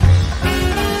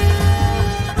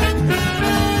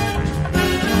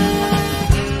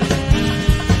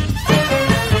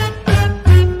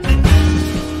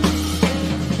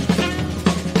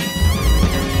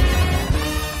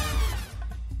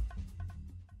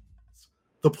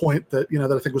the point that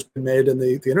that I think was made in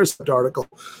the Intercept article,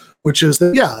 which is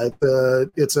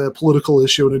that it's a political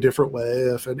issue in a different way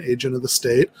if an agent of the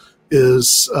state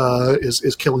is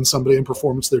killing somebody in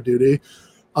performance of their duty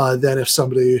than if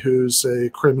somebody who's a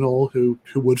criminal who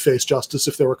would face justice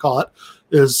if they were caught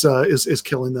is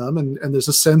killing them. And there's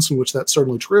a sense in which that's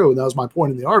certainly true, and that was my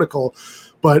point in the article.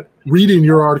 But reading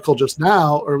your article just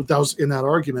now, or that was in that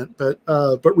argument, but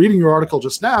reading your article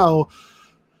just now,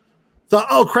 thought,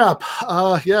 oh crap,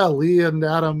 Lee and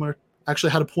Adam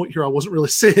actually had a point here I wasn't really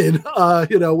seeing,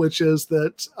 which is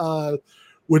that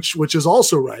which is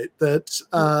also right, that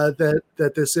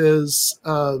this is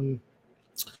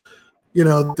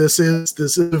this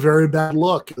is a very bad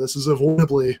look. This is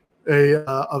avoidably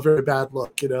a very bad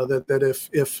look. That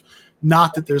if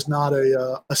not that there's not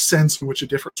a sense in which a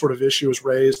different sort of issue is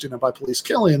raised, by police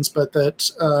killings, but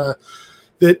that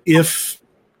if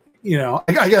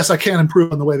I guess I can't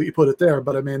improve on the way that you put it there,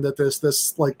 but I mean that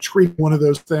this like treat one of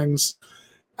those things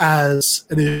as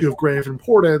an issue of grave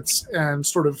importance and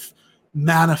sort of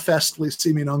manifestly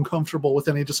seeming uncomfortable with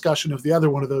any discussion of the other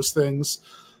one of those things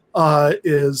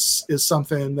is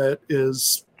something that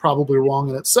is probably wrong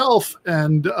in itself,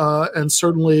 and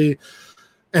certainly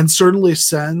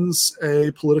sends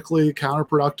a politically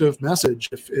counterproductive message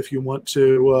if you want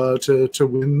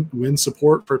to win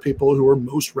support for people who are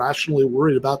most rationally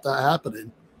worried about that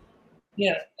happening.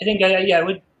 Yeah, I think I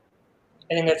would.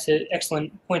 I think that's an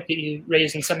excellent point that you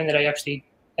raised, and something that I actually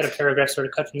had a paragraph sort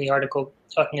of cut from the article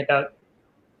talking about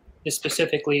this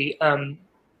specifically.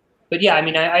 But yeah, I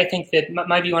mean, I think that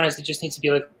my view on it is it just needs to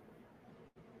be like.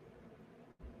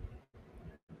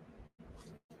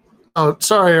 Oh,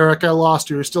 sorry, Eric, I lost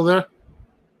you. Are you still there?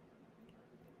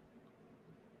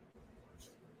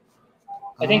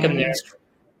 I think I'm there.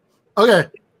 Okay.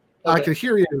 I can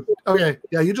hear you. Okay.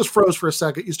 Yeah, you just froze for a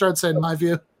second. You started saying my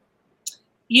view.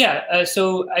 Yeah.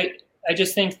 So I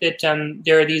just think that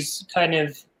there are these kind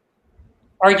of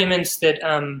arguments that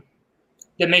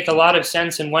that make a lot of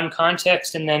sense in one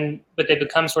context, but they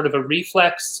become sort of a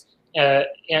reflex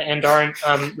and aren't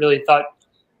really thought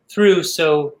through.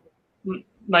 So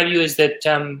my view is that,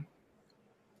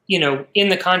 in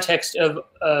the context of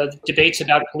debates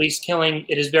about police killing,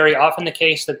 it is very often the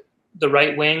case that the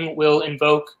right wing will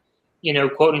invoke,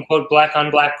 quote unquote, black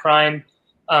on black crime,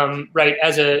 right,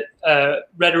 as a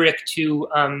rhetoric to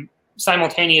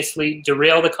simultaneously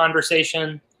derail the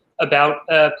conversation about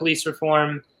police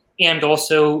reform, and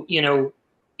also,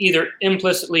 either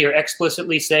implicitly or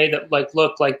explicitly say that, look,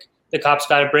 the cops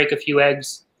got to break a few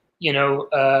eggs, in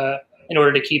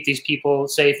order to keep these people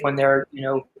safe when they're,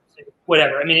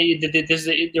 whatever. I mean,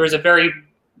 there is a very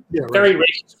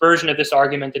racist version of this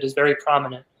argument that is very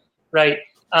prominent, right?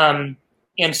 And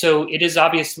so it is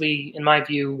obviously, in my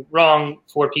view, wrong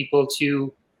for people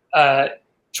to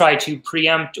try to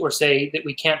preempt or say that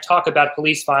we can't talk about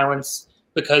police violence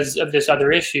because of this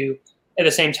other issue. At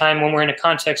the same time, when we're in a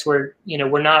context where,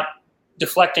 we're not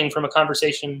deflecting from a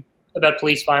conversation about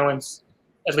police violence,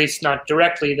 at least not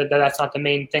directly, that's not the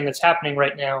main thing that's happening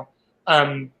right now,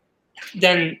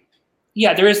 then,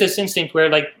 yeah, there is this instinct where,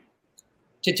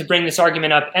 to bring this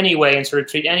argument up anyway and sort of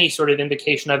treat any sort of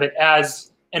invocation of it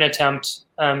as an attempt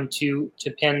to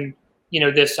pin,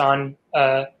 this on,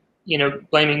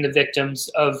 blaming the victims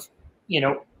of,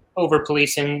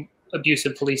 over-policing,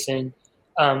 abusive policing,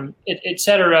 et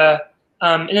cetera.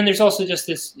 And then there's also just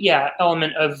this,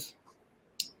 element of,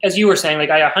 as you were saying,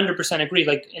 I 100%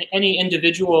 agree, any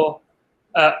individual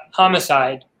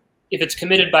homicide, if it's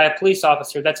committed by a police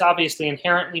officer, that's obviously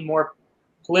inherently more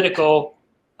political,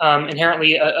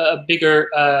 inherently a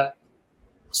bigger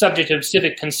subject of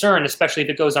civic concern, especially if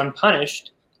it goes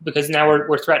unpunished, because now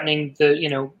we're threatening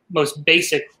the, most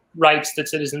basic rights that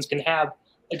citizens can have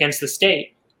against the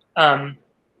state, than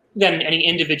any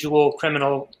individual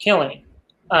criminal killing.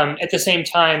 At the same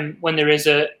time, when there is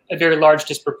a very large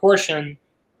disproportion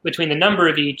between the number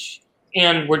of each,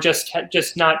 and we're just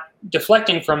not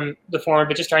deflecting from the former,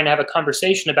 but just trying to have a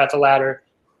conversation about the latter,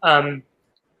 I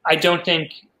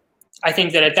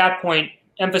think that at that point,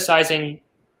 downplaying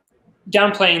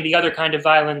the other kind of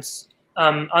violence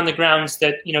on the grounds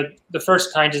that, the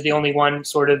first kind is the only one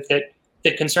sort of that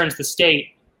concerns the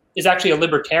state is actually a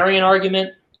libertarian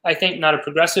argument, I think, not a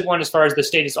progressive one, as far as the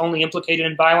state is only implicated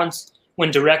in violence when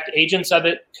direct agents of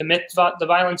it commit the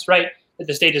violence, right? That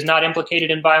the state is not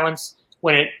implicated in violence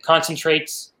when it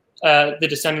concentrates the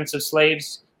descendants of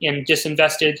slaves in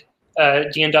disinvested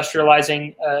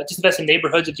disinvested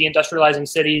neighborhoods of deindustrializing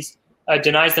cities,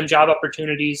 denies them job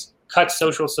opportunities, cuts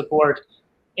social support,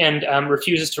 and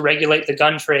refuses to regulate the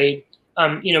gun trade.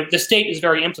 The state is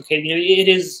very implicated. It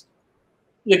is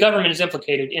the government is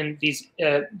implicated in these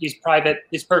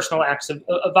personal acts of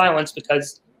violence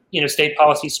because state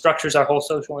policy structures our whole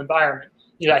social environment.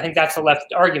 I think that's the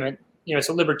left argument. It's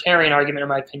a libertarian argument, in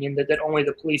my opinion, that only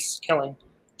the police killing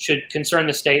should concern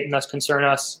the state and thus concern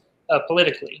us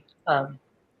politically. So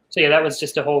yeah, that was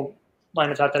just a whole line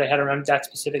of thought that I had around that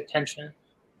specific tension.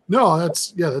 No,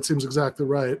 that seems exactly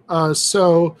right.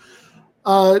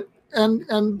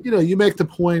 And you make the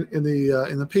point in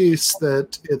the piece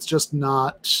that it's just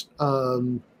not,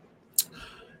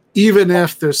 even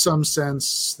if there's some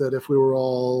sense that if we were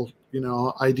all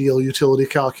ideal utility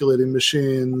calculating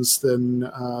machines, then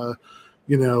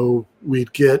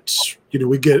we'd get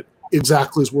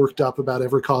exactly as worked up about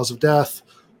every cause of death,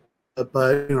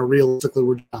 but realistically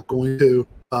we're not going to.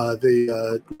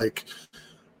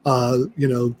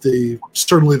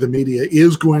 Certainly the media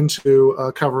is going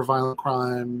to cover violent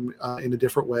crime in a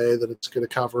different way, that it's going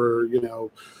to cover,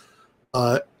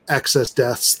 excess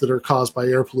deaths that are caused by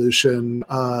air pollution,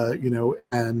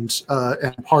 and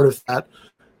part of that,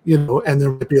 and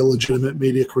there might be a legitimate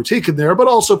media critique in there, but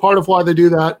also part of why they do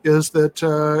that is that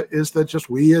just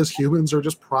we as humans are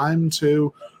just primed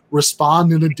to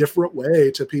respond in a different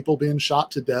way to people being shot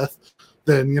to death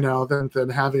than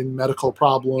having medical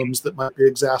problems that might be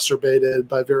exacerbated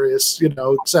by various, et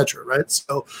cetera, right?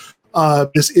 So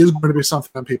this is going to be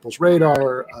something on people's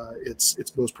radar.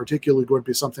 It's most particularly going to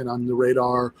be something on the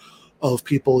radar of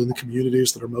people in the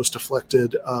communities that are most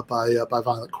afflicted by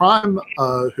violent crime,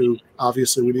 who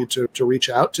obviously we need to reach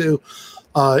out to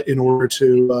in order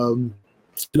to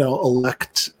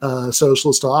elect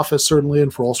socialist office, certainly,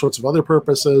 and for all sorts of other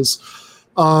purposes.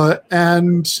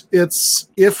 And it's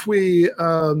if we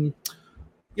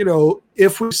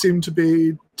seem to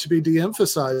be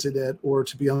de-emphasizing it or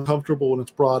to be uncomfortable when it's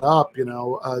brought up, then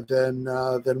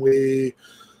we,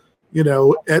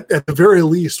 at the very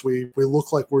least, we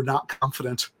look like we're not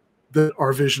confident that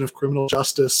our vision of criminal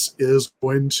justice is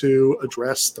going to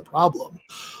address the problem.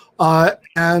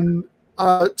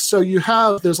 So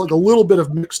there's like a little bit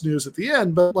of mixed news at the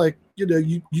end, but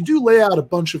you do lay out a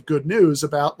bunch of good news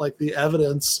about like the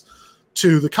evidence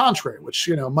to the contrary, which,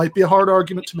 might be a hard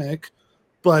argument to make,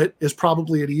 but is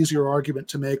probably an easier argument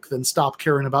to make than stop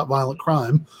caring about violent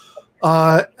crime.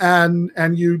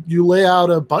 And you lay out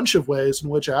a bunch of ways in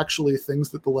which actually things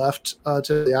that the left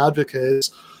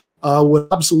advocates would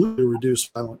absolutely reduce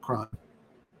violent crime.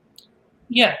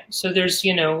 Yeah. So there's,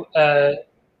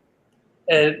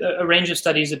 a range of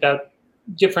studies about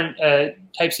different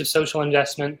types of social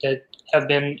investment that have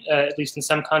been, at least in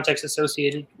some contexts,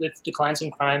 associated with declines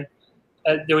in crime.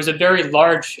 There was a very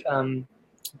large,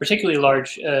 particularly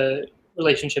large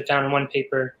relationship found in one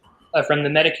paper from the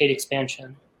Medicaid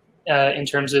expansion in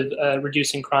terms of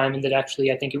reducing crime, and that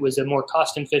actually I think it was a more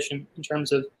cost efficient in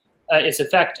terms of its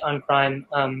effect on crime,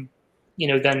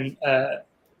 than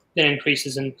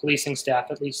increases in policing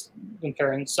staff, at least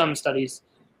comparing some studies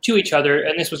to each other.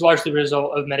 And this was largely the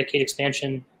result of Medicaid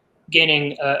expansion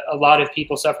gaining a lot of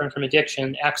people suffering from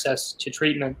addiction access to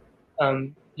treatment,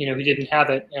 who didn't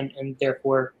have it, and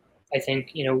therefore I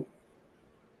think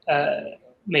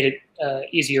made it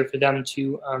easier for them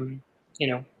to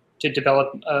to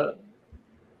develop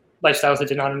lifestyles that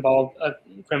did not involve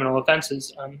criminal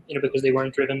offenses, because they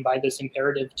weren't driven by this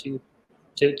imperative to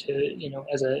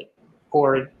as a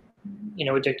poor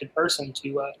addicted person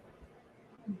to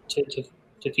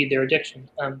feed their addiction.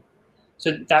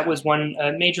 So that was one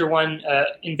major one.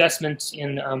 Investments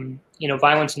in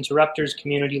violence interrupters,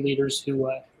 community leaders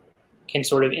who can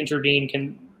sort of intervene,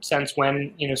 can sense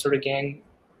when sort of gang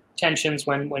tensions,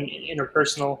 when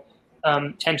interpersonal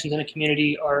tensions in a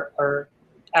community are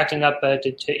acting up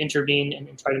to intervene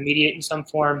and try to mediate in some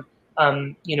form.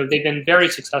 They've been very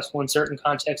successful in certain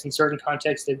contexts. In certain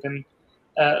contexts, they've been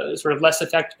sort of less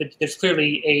effective. But there's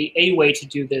clearly a way to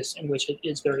do this in which it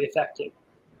is very effective.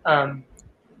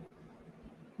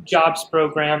 Jobs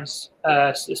programs,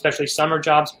 especially summer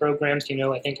jobs programs,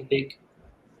 I think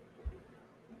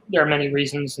there are many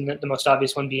reasons, and the most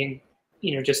obvious one being,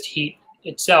 just heat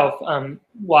itself,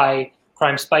 why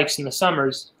crime spikes in the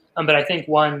summers. But I think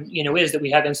one, is that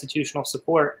we have institutional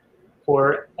support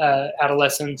for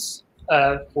adolescents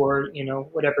for,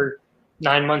 whatever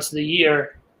 9 months of the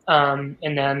year, and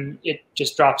then it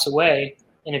just drops away.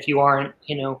 And if you aren't,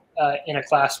 in a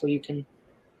class where you can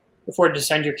afford to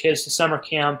send your kids to summer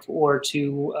camp or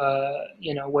to,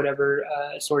 whatever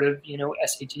sort of,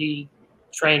 SAT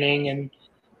training and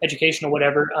education or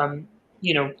whatever,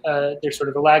 there's sort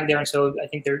of a lag there. And so I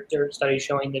think there are studies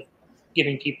showing that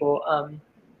giving people,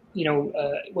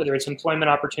 whether it's employment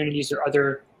opportunities or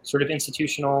other sort of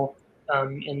institutional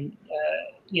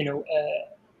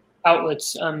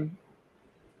outlets,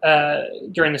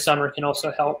 during the summer can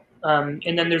also help.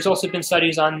 And then there's also been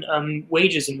studies on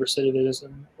wages and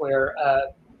recidivism, where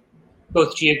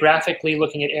both geographically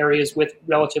looking at areas with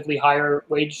relatively higher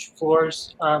wage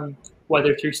floors,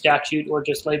 whether through statute or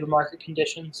just labor market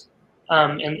conditions,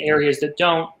 and areas that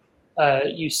don't,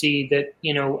 you see that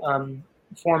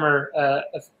former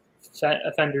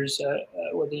offenders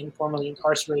or the informally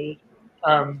incarcerated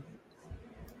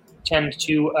tend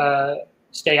to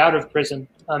stay out of prison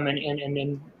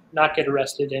and not get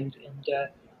arrested and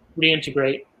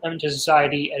reintegrate into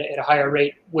society at a higher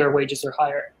rate where wages are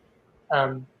higher.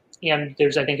 And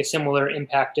there's, I think, a similar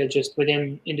impact just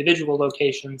within individual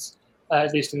locations,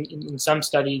 at least in some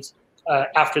studies,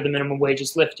 after the minimum wage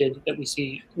is lifted, that we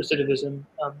see recidivism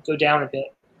go down a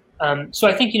bit. So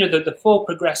I think, the full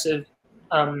progressive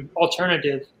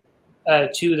alternative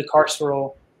to the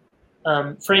carceral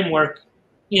framework,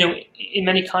 in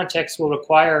many contexts will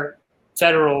require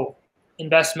federal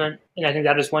investment. And I think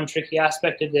that is one tricky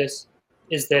aspect of this,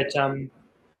 is that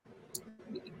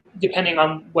depending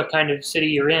on what kind of city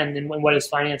you're in and what its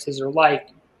finances are like,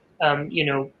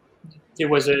 there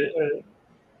was a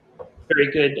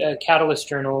very good Catalyst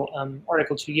Journal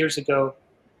article 2 years ago,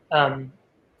 about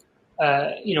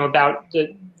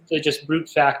the just brute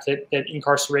fact that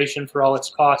incarceration for all its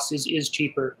costs is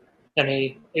cheaper than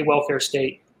a welfare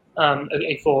state,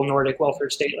 a full Nordic welfare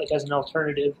state, like as an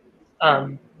alternative.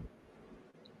 And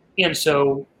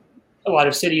so a lot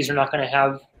of cities are not going to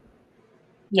have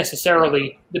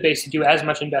necessarily the base to do as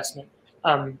much investment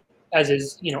as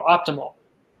is optimal.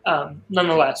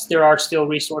 Nonetheless, there are still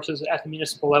resources at the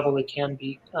municipal level that can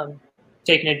be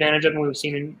taken advantage of, and we've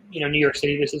seen in New York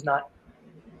City.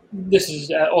 This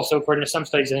is also, according to some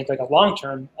studies, I think, like a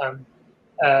long-term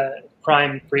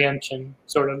crime preemption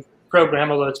sort of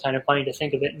program, although it's kind of funny to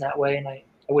think of it in that way, and I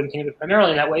wouldn't think of it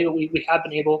primarily in that way, but we have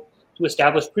been able to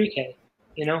establish pre-K,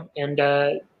 and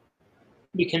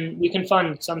we can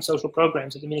fund some social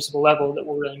programs at the municipal level that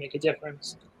will really make a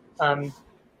difference,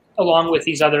 along with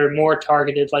these other more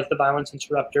targeted, like the violence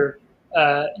interrupter,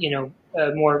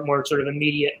 more sort of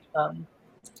immediate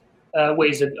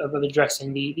ways of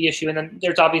addressing the issue. And then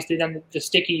there's obviously then the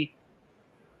sticky,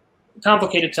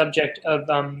 complicated subject of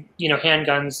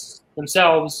handguns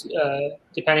themselves,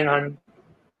 depending on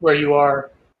where you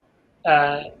are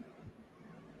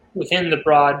within the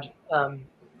broad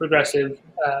progressive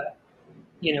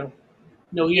milieu.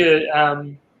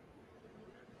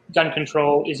 Gun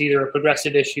control is either a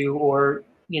progressive issue or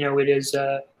it is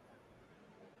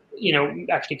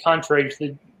actually contrary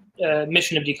to the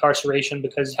mission of decarceration,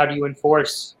 because how do you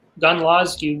enforce gun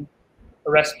laws? Do you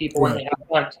arrest people when they have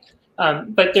guns?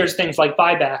 But there's things like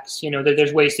buybacks, that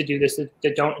there's ways to do this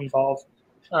that don't involve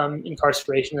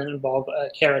incarceration, that involve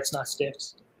carrots, not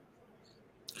sticks.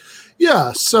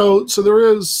 Yeah, so there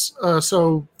is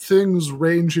things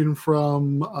ranging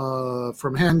from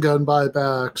handgun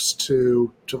buybacks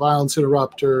to violence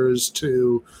interrupters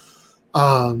to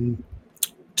having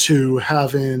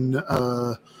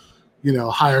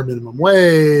higher minimum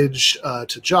wage,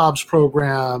 to jobs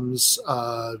programs,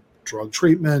 drug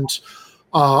treatment,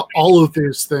 all of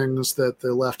these things that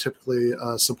the left typically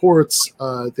supports.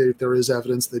 There is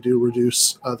evidence they do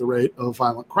reduce the rate of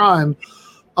violent crime.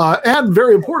 And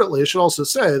very importantly, I should also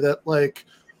say that,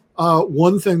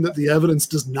 one thing that the evidence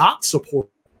does not support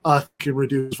can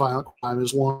reduce violent crime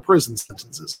is long prison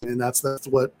sentences. I mean, that's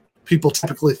what people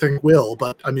typically think will,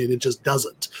 but I mean, it just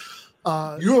doesn't.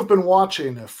 You have been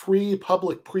watching a free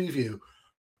public preview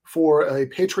for a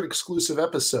patron-exclusive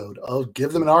episode of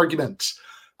Give Them an Argument.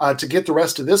 To get the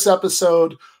rest of this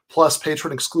episode, plus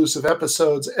patron-exclusive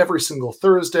episodes every single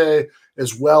Thursday,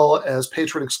 as well as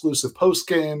patron-exclusive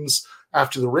post-games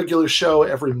after the regular show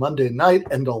every Monday night,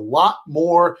 and a lot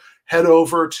more, head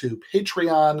over to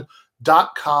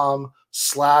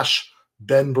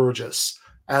patreon.com/Ben Burgess.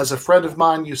 As a friend of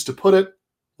mine used to put it,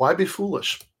 why be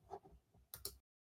foolish?